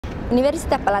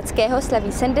Univerzita Palackého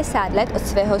slaví 70 let od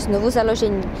svého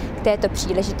znovuzaložení. K této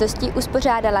příležitosti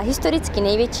uspořádala historicky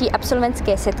největší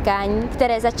absolventské setkání,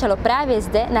 které začalo právě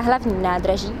zde na hlavním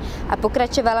nádraží a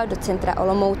pokračovalo do centra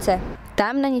Olomouce.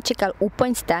 Tam na ně čekal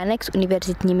UPoint stánek s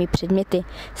univerzitními předměty.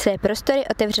 Své prostory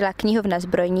otevřela knihovna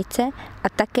Zbrojnice a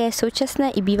také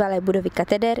současné i bývalé budovy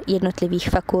kateder jednotlivých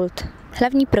fakult.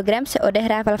 Hlavní program se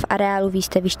odehrával v areálu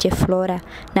Výstaviště Flóra.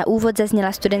 Na úvod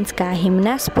zazněla studentská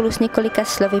hymna spolu s několika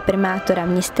slovy primátora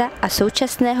města a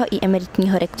současného i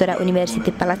emeritního rektora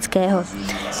Univerzity Palackého.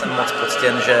 Jsem moc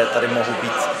poctěn, že tady mohu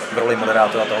být v roli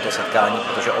moderátora tohoto setkání,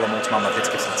 protože Olomouc mám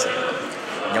vždycky v srdci.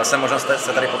 Měl jsem možnost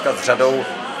se tady potkat s řadou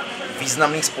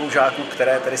významných spolužáků,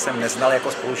 které tedy jsem neznal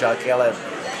jako spolužáky, ale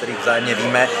kterých vzájemně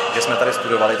víme, že jsme tady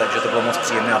studovali, takže to bylo moc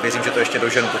příjemné a věřím, že to ještě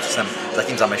doženu, to, co jsem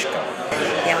zatím zameškal.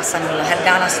 Já jsem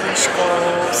hrdá na svou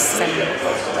školu, jsem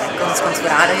koneckonců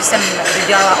ráda, že jsem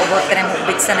vydělala obor, kterému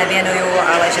byť se nevěnuju,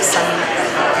 ale že jsem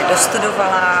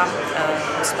dostudovala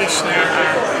úspěšně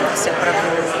a prostě opravdu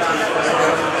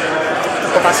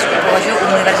považuji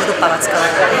Univerzitu Palackého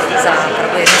za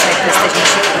opravdu jednu z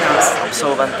nejprestižnějších u nás.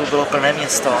 Absolventů bylo plné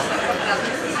město,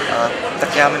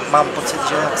 tak já mám pocit,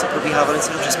 že se probíhá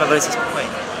velice dobře, jsme velice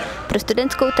spokojení. Pro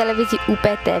studentskou televizi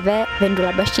UPTV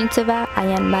Vendula Baštíncová a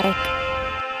Jan Marek.